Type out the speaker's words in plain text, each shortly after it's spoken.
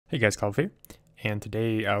Hey guys, Clive here, and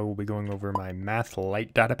today I will be going over my Math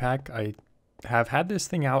Lite Datapack. I have had this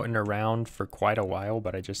thing out and around for quite a while,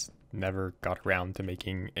 but I just never got around to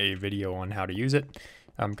making a video on how to use it,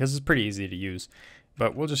 because it's pretty easy to use.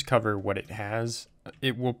 But we'll just cover what it has.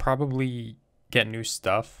 It will probably get new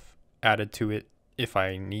stuff added to it if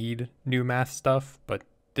I need new math stuff, but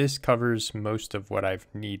this covers most of what I've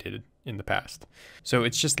needed in the past. So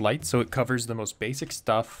it's just light, so it covers the most basic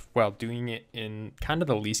stuff while doing it in kind of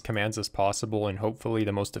the least commands as possible and hopefully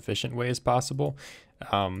the most efficient way as possible.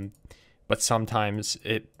 But sometimes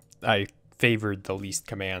I favored the least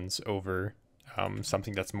commands over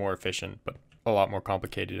something that's more efficient but a lot more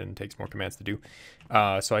complicated and takes more commands to do.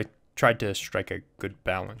 So I tried to strike a good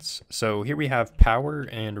balance. So here we have power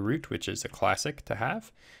and root, which is a classic to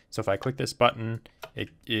have. So if I click this button, it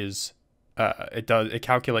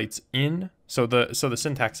calculates in. So the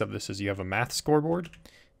syntax of this is you have a math scoreboard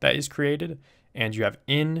that is created, and you have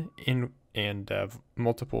in, and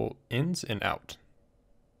multiple ins and out.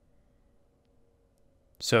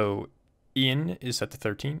 So in is set to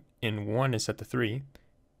 13, in 1 is set to 3.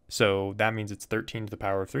 So that means it's 13 to the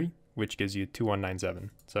power of 3, which gives you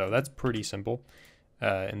 2197. So that's pretty simple.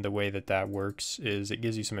 And the way that works is it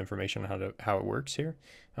gives you some information on how it works here,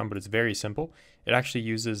 but it's very simple. It actually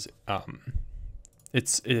uses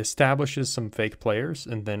it establishes some fake players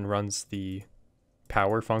and then runs the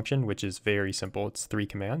power function, which is very simple. It's 3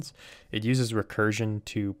 commands. It uses recursion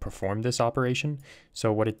to perform this operation.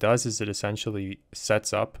 So what it does is it essentially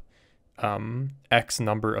sets up X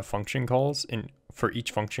number of function calls, and for each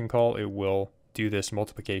function call, it will do this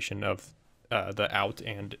multiplication of the out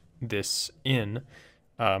and this in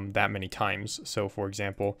that many times. So for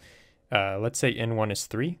example, let's say in1 is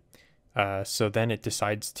 3. So then it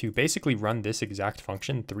decides to basically run this exact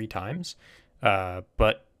function 3 times,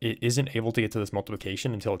 but it isn't able to get to this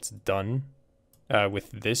multiplication until it's done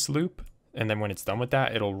with this loop. And then when it's done with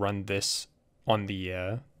that, it'll run this on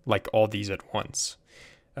the, like all these at once.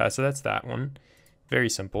 So that's that one. Very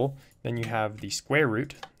simple. Then you have the square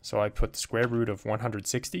root. So I put the square root of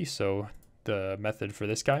 160. So the method for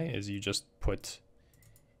this guy is you just put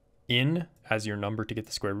in as your number to get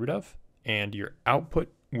the square root of, and your output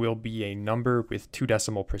will be a number with 2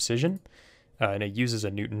 decimal precision, and it uses a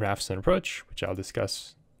Newton-Raphson approach, which I'll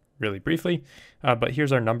discuss really briefly. But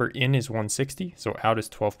here's our number. In is 160, so out is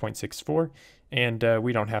 12.64, and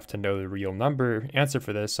we don't have to know the real number answer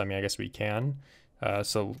for this. I mean, I guess we can.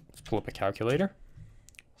 So let's pull up a calculator.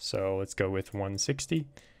 So let's go with 160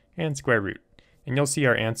 and square root. And you'll see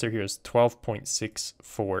our answer here is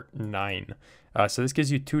 12.649. So this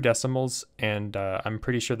gives you 2 decimals, and I'm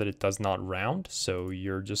pretty sure that it does not round, so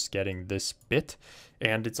you're just getting this bit.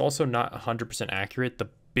 And it's also not 100% accurate. The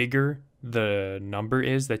bigger the number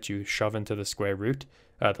is that you shove into the square root,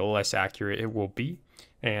 the less accurate it will be.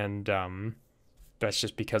 And that's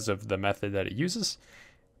just because of the method that it uses.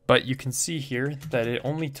 But you can see here that it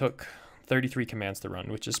only took 33 commands to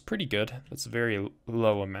run, which is pretty good. That's a very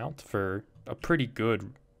low amount for a pretty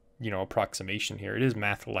good, approximation here. It is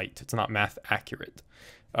math light. It's not math accurate.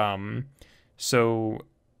 So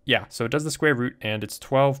yeah, so it does the square root, and it's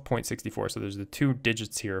 12.64. So there's the 2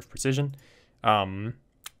 digits here of precision.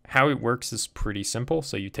 How it works is pretty simple.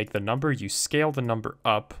 So you take the number, you scale the number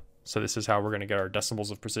up. So this is how we're going to get our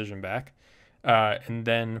decimals of precision back. And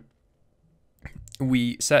then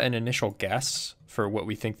we set an initial guess for what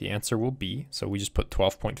we think the answer will be. So we just put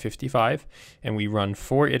 12.55, and we run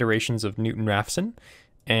 4 iterations of Newton-Raphson.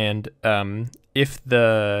 And if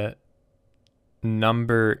the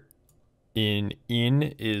number in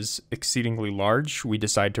is exceedingly large, we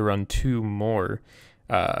decide to run 2 more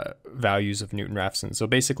values of Newton-Raphson. So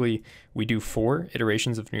basically, we do 4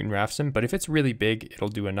 iterations of Newton-Raphson, but if it's really big, it'll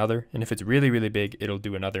do another. And if it's really, really big, it'll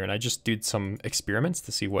do another. And I just did some experiments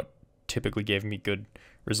to see what typically gave me good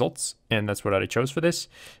results, and that's what I chose for this.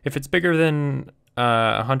 If it's bigger than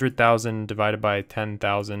 100,000 divided by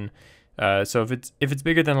 10,000, so if it's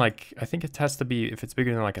bigger than, like, I think it has to be, if it's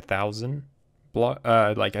bigger than like 1,000 block,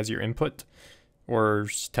 like as your input, or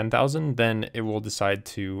 10,000, then it will decide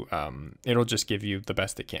to it'll just give you the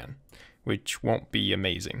best it can, which won't be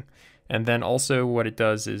amazing. And then also what it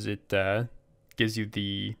does is it gives you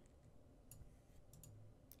the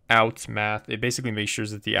out math. It basically makes sure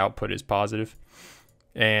that the output is positive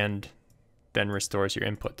and then restores your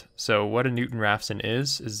input. So what a Newton-Raphson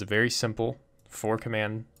is a very simple 4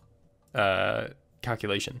 command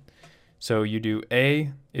calculation. So you do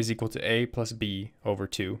A is equal to A plus B over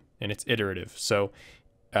 2, and it's iterative. So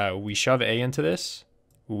we shove A into this,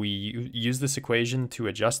 we use this equation to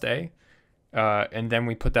adjust A, and then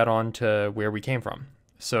we put that on to where we came from.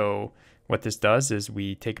 So what this does is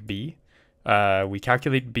we take B, We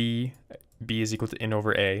calculate b. B is equal to n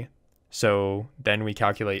over a. So then we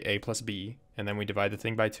calculate a plus b, and then we divide the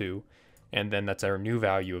thing by 2, and then that's our new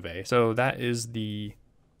value of a. So that is the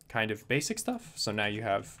kind of basic stuff. So now you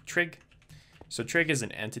have trig. So trig is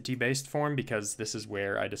an entity-based form because this is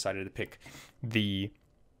where I decided to pick the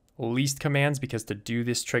least commands, because to do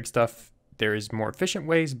this trig stuff, there is more efficient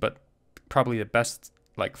ways, but probably the best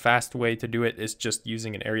fast way to do it is just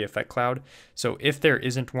using an area effect cloud. So if there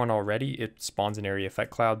isn't one already, it spawns an area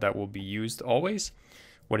effect cloud that will be used always.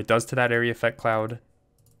 What it does to that area effect cloud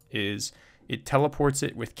is it teleports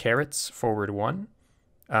it with carets forward 1.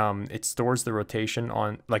 It stores the rotation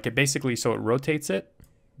on, it basically, so it rotates it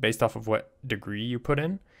based off of what degree you put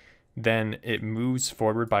in. Then it moves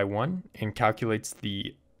forward by 1 and calculates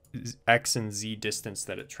the x and z distance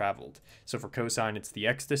that it traveled. So for cosine, it's the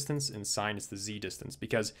x distance, and sine is the z distance,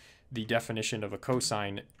 because the definition of a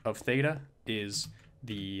cosine of theta is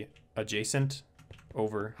the adjacent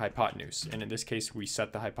over hypotenuse. And in this case, we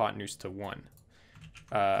set the hypotenuse to 1.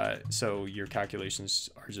 So your calculations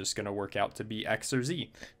are just going to work out to be x or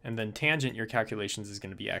z. And then tangent, your calculations is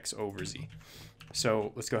going to be x over z.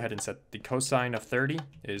 So let's go ahead and set the cosine of 30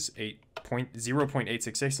 is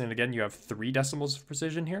 0.866. And again, you have 3 decimals of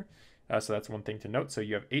precision here. So that's one thing to note. So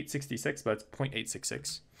you have 866, but it's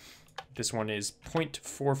 0.866. This one is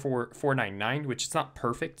 0.44499, which is not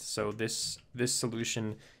perfect. So this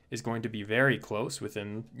solution is going to be very close,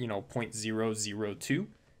 within 0.002.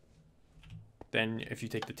 Then if you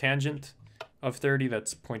take the tangent of 30,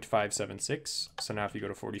 that's 0.576. So now if you go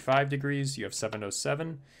to 45 degrees, you have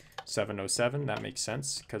 707. 707, that makes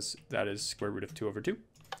sense because that is square root of 2 over 2.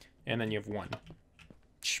 And then you have 1,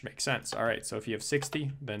 which makes sense. All right, so if you have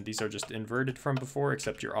 60, then these are just inverted from before,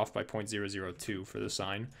 except you're off by 0.002 for the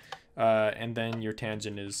sine. And then your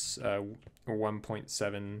tangent is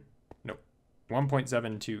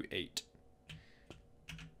 1.728.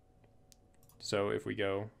 So if we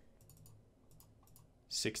go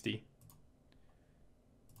 60,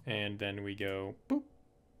 and then we go, boop,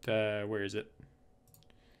 where is it?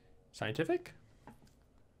 Scientific,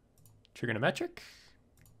 trigonometric,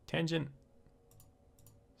 tangent,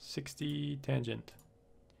 60, tangent,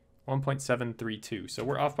 1.732. So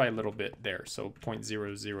we're off by a little bit there, so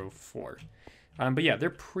 0.004. But yeah, they're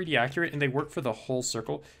pretty accurate, and they work for the whole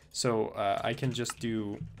circle. So I can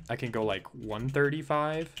go like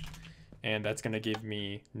 135, and that's going to give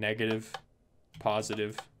me negative,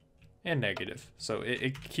 positive, and negative. So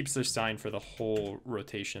it keeps the sign for the whole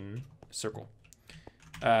rotation circle.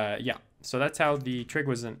 Yeah, so that's how the trig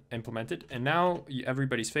was implemented. And now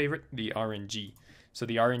everybody's favorite, the RNG. So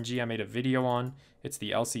the RNG I made a video on. It's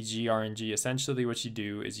the LCG RNG. Essentially what you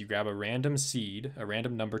do is you grab a random seed, a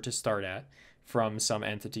random number to start at, from some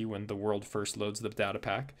entity when the world first loads the data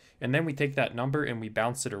pack. And then we take that number and we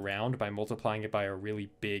bounce it around by multiplying it by a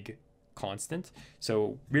really big constant.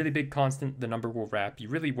 So really big constant, the number will wrap. You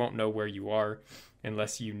really won't know where you are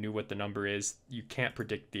unless you knew what the number is. You can't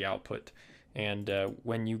predict the output. And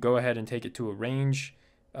when you go ahead and take it to a range,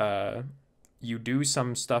 you do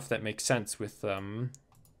some stuff that makes sense with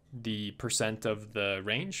the percent of the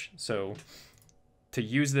range. So to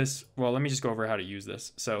use this, well, let me just go over how to use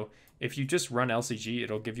this. So if you just run LCG,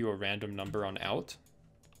 it'll give you a random number on out.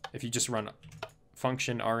 If you just run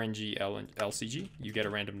function RNG LCG, you get a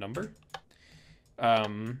random number.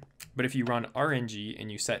 But if you run RNG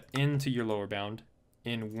and you set in to your lower bound,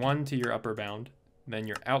 in 1 to your upper bound, then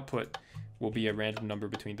your output will be a random number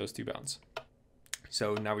between those 2 bounds.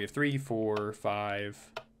 So now we have 3, 4,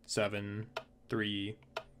 5, 7, 3,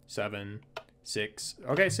 7, 6.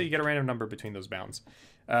 Okay, so you get a random number between those bounds.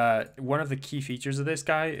 One of the key features of this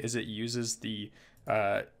guy is it uses the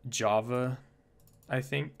Java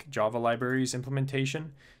libraries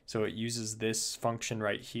implementation. So it uses this function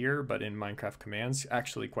right here, but in Minecraft commands,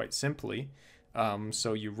 actually quite simply.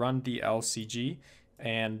 So you run the LCG,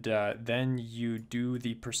 and then you do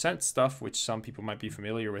the percent stuff, which some people might be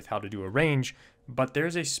familiar with how to do a range, but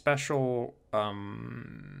there's a special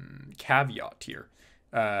caveat here.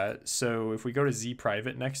 So if we go to z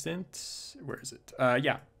private next int, where is it?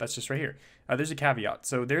 Yeah, that's just right here. There's a caveat.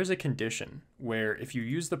 So there's a condition where if you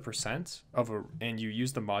use the percent and you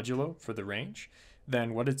use the modulo for the range,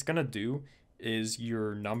 then what it's gonna do is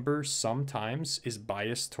your number sometimes is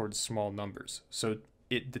biased towards small numbers. So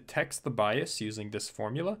it detects the bias using this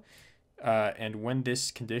formula, and when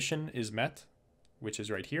this condition is met, which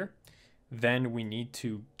is right here, then we need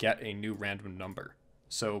to get a new random number.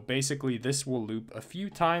 So basically this will loop a few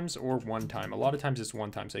times or one time. A lot of times it's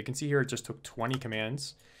one time. So you can see here it just took 20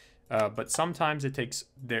 commands, but sometimes it takes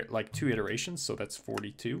like 2 iterations, so that's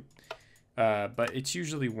 42. but it's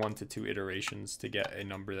usually 1 to 2 iterations to get a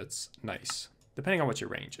number that's nice, depending on what your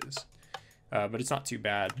range is. But it's not too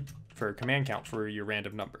bad for a command count for your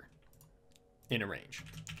random number in a range.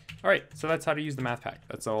 All right, so that's how to use the math pack.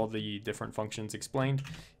 That's all the different functions explained.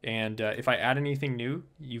 And if I add anything new,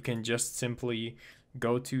 you can just simply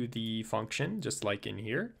go to the function, just like in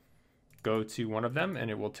here, go to one of them,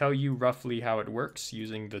 and it will tell you roughly how it works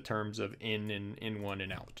using the terms of in and in1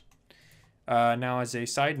 and out. Now, as a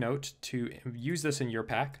side note, to use this in your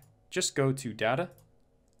pack, just go to data,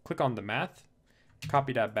 click on the math,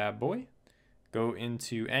 copy that bad boy, go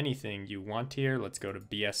into anything you want here. Let's go to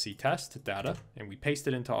BSC test data, and we paste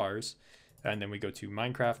it into ours. And then we go to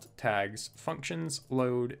Minecraft tags functions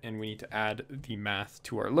load, and we need to add the math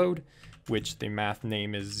to our load, which the math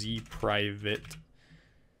name is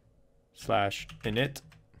zprivate/init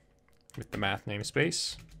with the math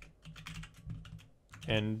namespace.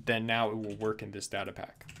 And then now it will work in this data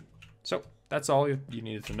pack. So that's all you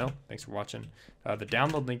needed to know. Thanks for watching. The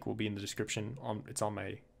download link will be in the description. It's on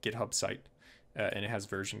my GitHub site, and it has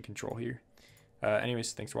version control here.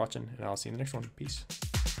 Anyways, thanks for watching, and I'll see you in the next one. Peace.